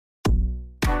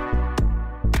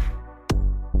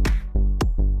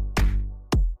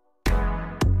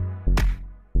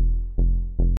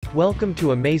Welcome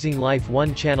to Amazing Life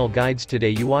One Channel Guides.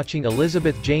 Today you watching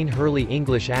Elizabeth Jane Hurley,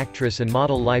 English actress and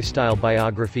model, lifestyle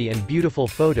biography and beautiful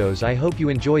photos. I hope you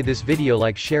enjoy this video.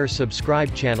 Like, share,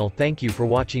 subscribe channel. Thank you for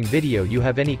watching video. You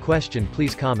have any question,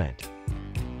 please comment.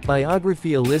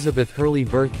 Biography. Elizabeth Hurley.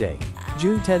 Birthday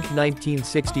June 10,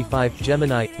 1965.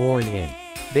 Gemini, born in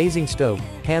Basingstoke,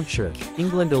 Hampshire,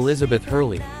 England. Elizabeth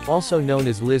Hurley, also known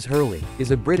as Liz Hurley,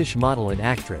 is a British model and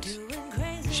actress.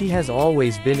 She has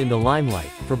always been in the limelight,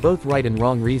 for both right and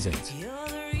wrong reasons.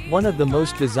 One of the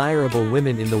most desirable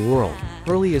women in the world,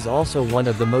 Hurley is also one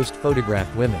of the most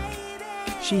photographed women.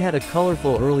 She had a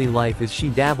colorful early life as she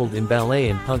dabbled in ballet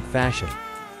and punk fashion.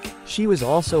 She was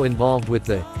also involved with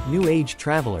the New Age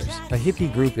Travelers, a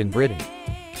hippie group in Britain.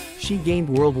 She gained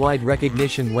worldwide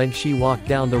recognition when she walked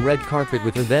down the red carpet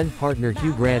with her then partner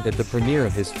Hugh Grant at the premiere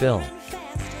of his film.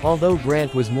 Although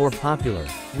Grant was more popular,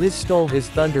 Liz stole his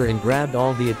thunder and grabbed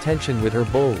all the attention with her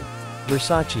bold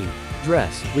Versace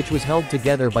dress, which was held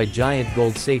together by giant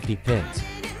gold safety pins.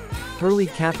 Hurley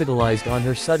capitalized on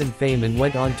her sudden fame and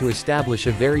went on to establish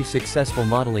a very successful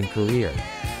modeling career.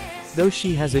 Though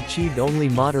she has achieved only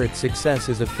moderate success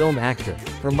as a film actor,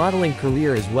 her modeling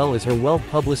career as well as her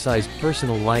well-publicized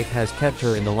personal life has kept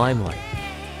her in the limelight.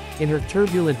 In her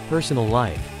turbulent personal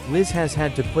life, Liz has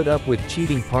had to put up with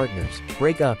cheating partners,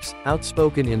 breakups,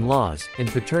 outspoken in-laws, and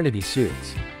paternity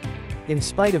suits. In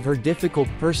spite of her difficult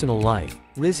personal life,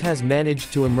 Liz has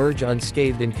managed to emerge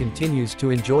unscathed and continues to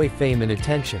enjoy fame and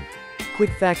attention.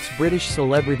 Quick facts. British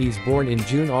celebrities born in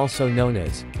June, also known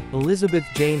as Elizabeth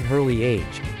Jane Hurley.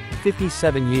 Age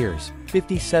 57 years,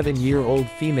 57-year-old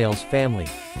female's family,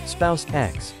 spouse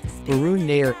X, Barun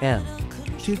Nair M.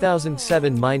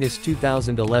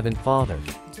 2007–2011 father,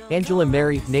 Angela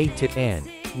Mary, née Tit Ann,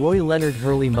 Roy Leonard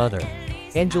Hurley. Mother,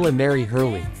 Angela Mary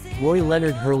Hurley, Roy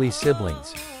Leonard Hurley.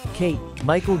 Siblings, Kate,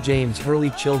 Michael James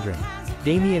Hurley. Children,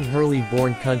 Damien Hurley.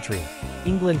 Born country,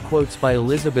 England. Quotes by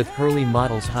Elizabeth Hurley.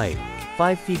 Models. Height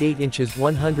 5 feet 8 inches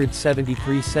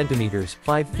 173 centimeters,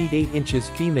 5 feet 8 inches.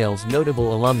 Females.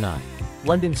 Notable alumni,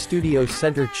 London Studio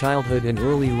Centre. Childhood and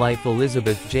early life.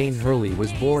 Elizabeth Jane Hurley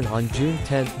was born on June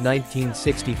 10,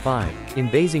 1965,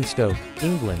 in Basingstoke,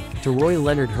 England, to Roy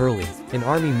Leonard Hurley, an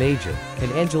army major,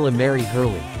 and Angela Mary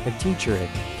Hurley, a teacher at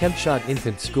Kempshott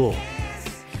Infant School.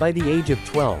 By the age of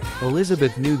 12,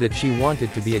 Elizabeth knew that she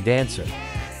wanted to be a dancer.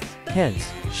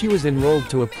 Hence, she was enrolled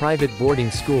to a private boarding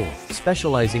school,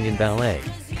 specializing in ballet.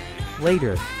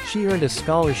 Later, she earned a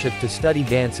scholarship to study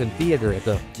dance and theatre at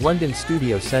the London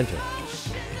Studio Centre.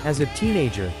 As a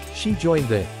teenager, she joined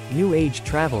the New Age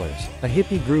Travelers, a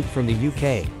hippie group from the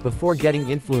UK, before getting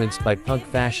influenced by punk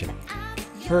fashion.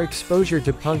 Her exposure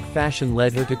to punk fashion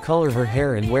led her to color her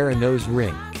hair and wear a nose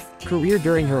ring. Career.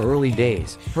 During her early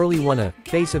days, Hurley won a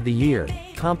Face of the Year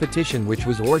competition which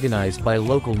was organized by a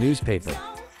local newspaper.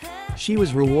 She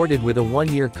was rewarded with a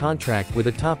one-year contract with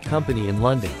a top company in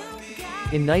London.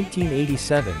 In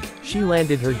 1987, she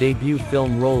landed her debut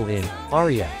film role in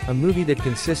Aria, a movie that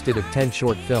consisted of 10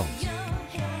 short films.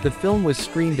 The film was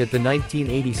screened at the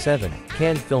 1987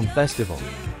 Cannes Film Festival.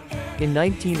 In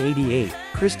 1988,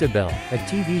 Christabel, a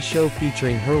TV show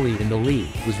featuring Hurley in the lead,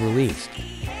 was released.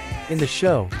 In the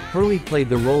show, Hurley played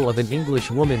the role of an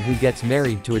English woman who gets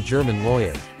married to a German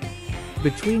lawyer.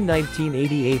 Between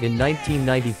 1988 and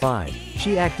 1995,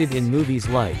 she acted in movies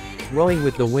like Rowing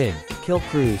with the Wind, Kill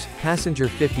Cruise, Passenger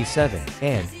 57,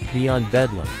 and Beyond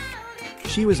Bedlam.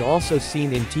 She was also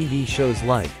seen in TV shows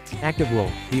like Active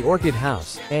Role, The Orchid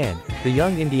House, and The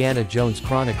Young Indiana Jones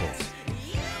Chronicles.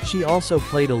 She also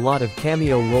played a lot of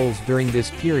cameo roles during this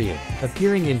period,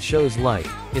 appearing in shows like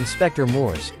Inspector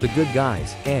Morse, The Good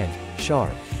Guys, and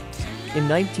Sharp. In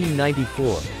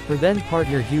 1994, her then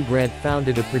partner Hugh Grant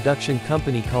founded a production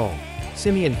company called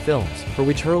Simeon Films, for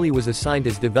which Hurley was assigned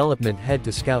as development head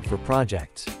to scout for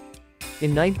projects.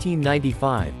 In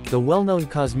 1995, the well-known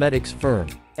cosmetics firm,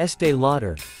 Estée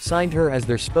Lauder, signed her as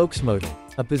their spokesmodel,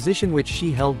 a position which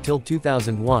she held till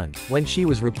 2001, when she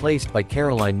was replaced by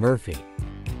Caroline Murphy.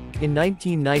 In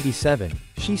 1997,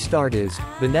 she starred as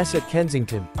Vanessa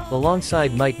Kensington,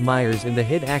 alongside Mike Myers in the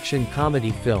hit action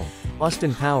comedy film,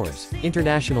 Austin Powers,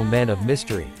 International Man of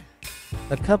Mystery.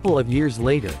 A couple of years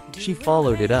later, she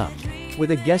followed it up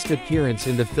with a guest appearance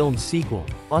in the film's sequel,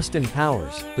 Austin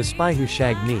Powers, The Spy Who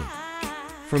Shagged Me.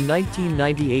 From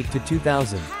 1998 to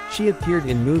 2000, she appeared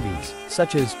in movies,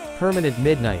 such as Permanent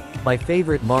Midnight, My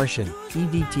Favorite Martian,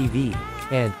 EDTV,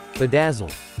 and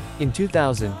Bedazzled. In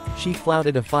 2000, she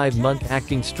flouted a 5-month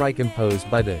acting strike imposed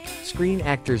by the Screen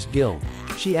Actors Guild.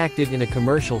 She acted in a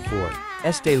commercial for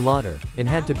Estée Lauder, and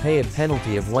had to pay a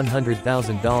penalty of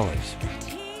 $100,000.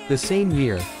 The same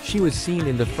year, she was seen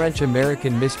in the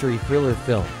French-American mystery thriller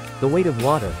film, The Weight of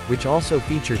Water, which also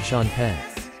featured Sean Penn.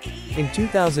 In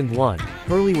 2001,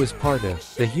 Hurley was part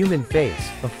of The Human Face,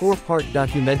 a 4-part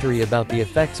documentary about the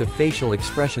effects of facial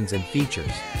expressions and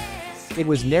features. It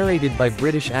was narrated by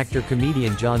British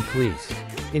actor-comedian John Cleese.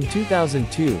 In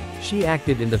 2002, she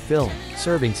acted in the film,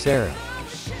 Serving Sarah.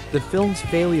 The film's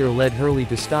failure led Hurley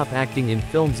to stop acting in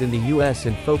films in the US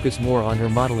and focus more on her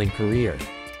modeling career.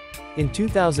 In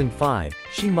 2005,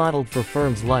 she modeled for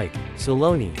firms like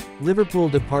Saloni, Liverpool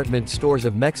Department Stores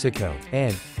of Mexico,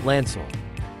 and Lancel.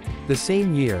 The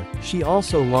same year, she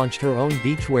also launched her own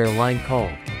beachwear line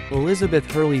called Elizabeth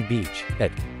Hurley Beach,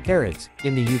 at Harrods,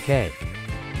 in the UK.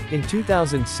 In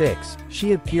 2006,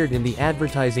 she appeared in the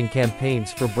advertising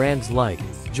campaigns for brands like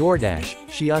Jordache,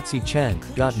 Shiatsi Chen,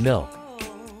 Got Milk,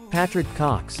 Patrick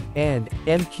Cox, and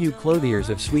MQ Clothiers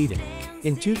of Sweden.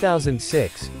 In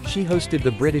 2006, she hosted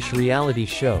the British reality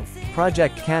show,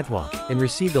 Project Catwalk, and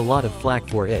received a lot of flack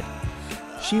for it.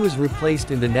 She was replaced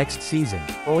in the next season,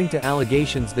 owing to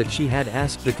allegations that she had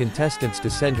asked the contestants to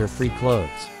send her free clothes.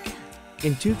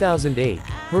 In 2008,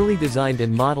 Hurley designed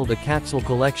and modeled a capsule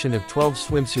collection of 12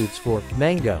 swimsuits for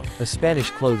Mango, a Spanish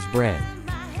clothes brand.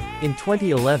 In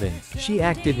 2011, she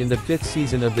acted in the 5th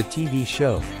season of the TV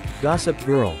show, Gossip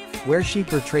Girl, where she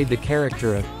portrayed the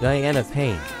character of Diana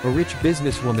Payne, a rich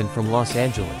businesswoman from Los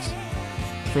Angeles.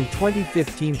 From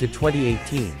 2015 to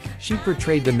 2018, she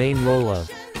portrayed the main role of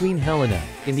Queen Helena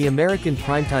in the American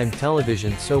primetime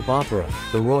television soap opera,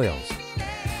 The Royals.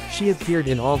 She appeared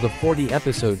in all the 40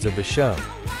 episodes of the show.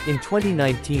 In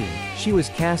 2019, she was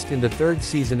cast in the 3rd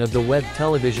season of the web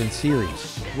television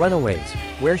series, Runaways,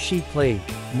 where she played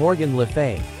Morgan Le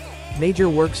Fay. Major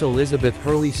works. Elizabeth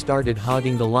Hurley started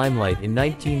hogging the limelight in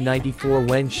 1994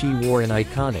 when she wore an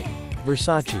iconic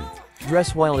Versace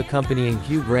dress while accompanying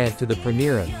Hugh Grant to the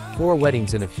premiere of 4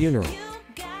 Weddings and a Funeral.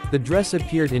 The dress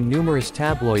appeared in numerous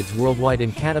tabloids worldwide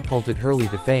and catapulted Hurley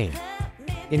to fame.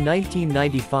 In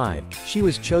 1995, she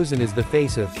was chosen as the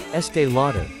face of Estée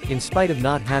Lauder, in spite of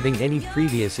not having any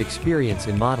previous experience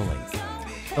in modeling.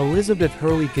 Elizabeth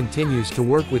Hurley continues to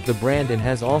work with the brand and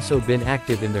has also been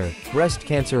active in their breast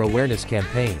cancer awareness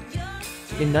campaign.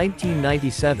 In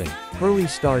 1997, Hurley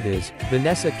starred as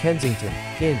Vanessa Kensington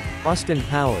in Austin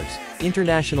Powers,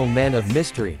 International Man of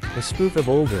Mystery, a spoof of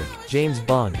older James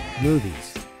Bond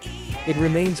movies. It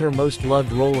remains her most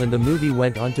loved role, and the movie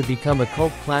went on to become a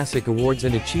cult classic. Awards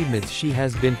and achievements. She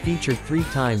has been featured 3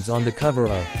 times on the cover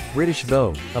of British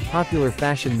Vogue, a popular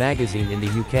fashion magazine in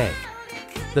the UK.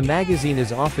 The magazine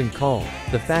is often called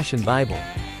the Fashion Bible.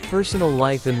 Personal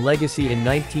life and legacy. In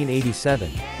 1987,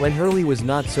 when Hurley was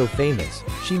not so famous,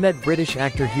 she met British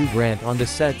actor Hugh Grant on the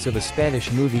sets of a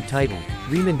Spanish movie titled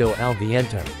Remiendo al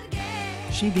Viento.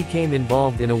 She became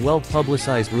involved in a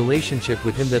well-publicized relationship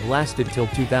with him that lasted till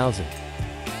 2000.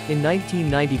 In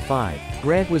 1995,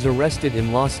 Grant was arrested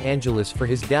in Los Angeles for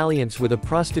his dalliance with a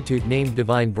prostitute named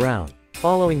Divine Brown,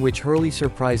 following which Hurley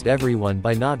surprised everyone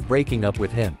by not breaking up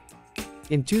with him.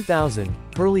 In 2000,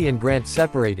 Hurley and Grant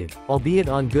separated, albeit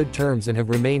on good terms, and have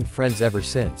remained friends ever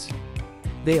since.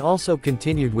 They also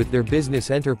continued with their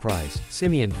business enterprise,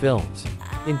 Simeon Films.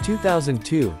 In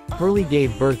 2002, Hurley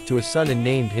gave birth to a son and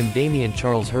named him Damien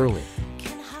Charles Hurley.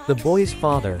 The boy's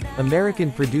father,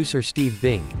 American producer Steve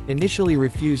Bing, initially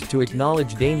refused to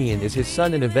acknowledge Damien as his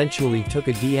son and eventually took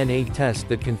a DNA test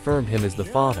that confirmed him as the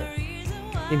father.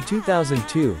 In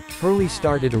 2002, Hurley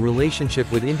started a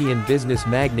relationship with Indian business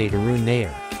magnate Arun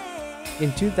Nair.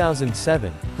 In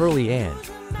 2007, Hurley and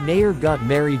Nair got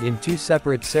married in 2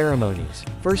 separate ceremonies,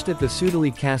 first at the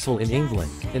Sudali Castle in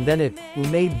England, and then at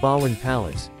Umaid Bhawan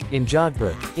Palace, in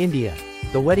Jodhpur, India.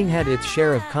 The wedding had its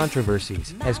share of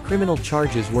controversies, as criminal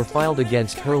charges were filed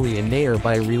against Hurley and Nair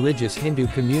by a religious Hindu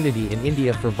community in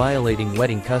India for violating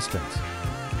wedding customs.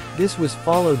 This was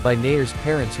followed by Nair's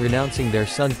parents renouncing their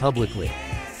son publicly.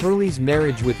 Hurley's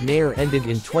marriage with Nair ended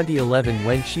in 2011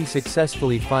 when she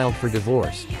successfully filed for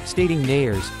divorce, stating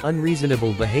Nair's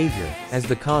unreasonable behavior as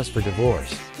the cause for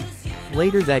divorce.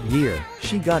 Later that year,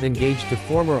 she got engaged to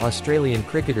former Australian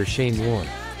cricketer Shane Warne.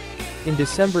 In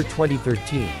December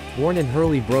 2013, Warne and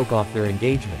Hurley broke off their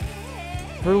engagement.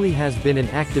 Hurley has been an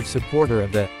active supporter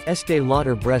of the Estée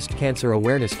Lauder breast cancer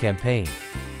awareness campaign.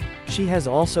 She has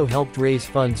also helped raise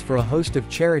funds for a host of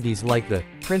charities like the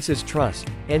Prince's Trust,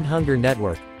 End Hunger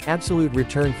Network, Absolute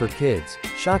Return for Kids,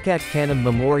 Shaukat Khanum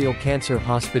Memorial Cancer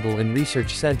Hospital and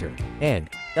Research Center, and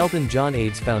Elton John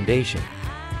AIDS Foundation.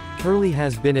 Hurley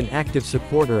has been an active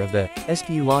supporter of the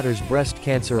Estée Lauder's breast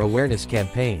cancer awareness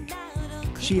campaign.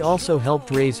 She also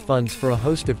helped raise funds for a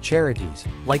host of charities,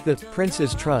 like the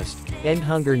Prince's Trust, End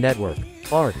Hunger Network,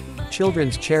 ARC,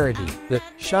 children's charity, the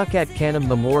Shaukat Khanum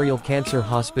Memorial Cancer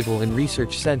Hospital and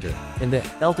Research Center, and the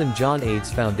Elton John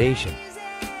AIDS Foundation.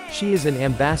 She is an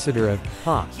ambassador of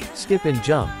Hop, Skip and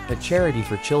Jump, a charity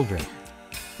for children.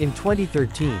 In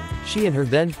 2013, she and her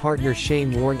then-partner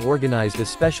Shane Warne organized a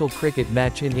special cricket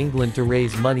match in England to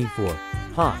raise money for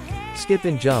Hop, Skip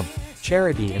and Jump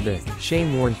charity and the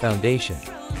Shane Warne Foundation.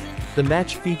 The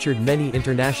match featured many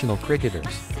international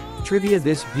cricketers. Trivia: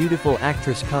 this beautiful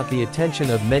actress caught the attention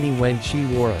of many when she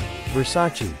wore a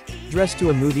Versace dress to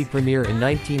a movie premiere in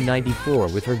 1994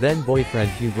 with her then-boyfriend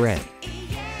Hugh Grant.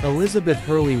 Elizabeth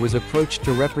Hurley was approached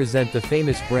to represent the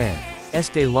famous brand,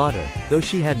 Estee Lauder, though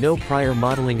she had no prior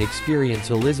modeling experience.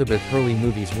 Elizabeth Hurley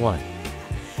movies 1.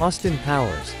 Austin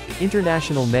Powers,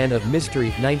 International Man of Mystery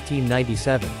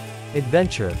 1997.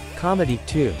 Adventure, Comedy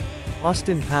 2.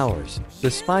 Austin Powers, The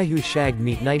Spy Who Shagged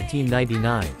Me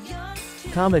 1999.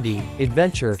 Comedy,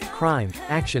 Adventure, Crime,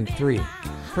 Action 3.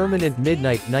 Permanent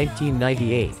Midnight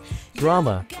 1998.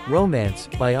 Drama, Romance,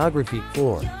 Biography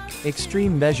 4.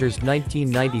 Extreme Measures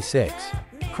 1996.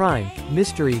 Crime,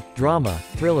 Mystery, Drama,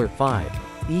 Thriller 5.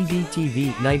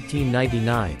 EDTV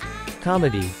 1999.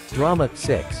 Comedy, Drama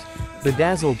 6.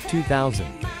 Bedazzled 2000.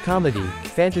 Comedy,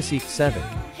 Fantasy 7.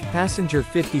 Passenger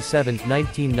 57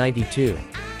 1992.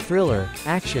 Thriller,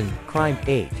 Action, Crime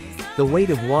 8. The Weight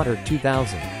of Water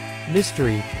 2000.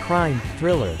 Mystery, Crime,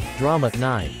 Thriller, Drama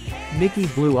 9. Mickey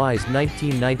Blue Eyes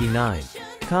 1999.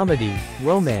 Comedy,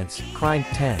 Romance, Crime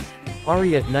 10.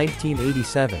 Aria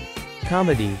 1987.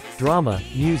 Comedy, Drama,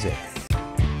 Music.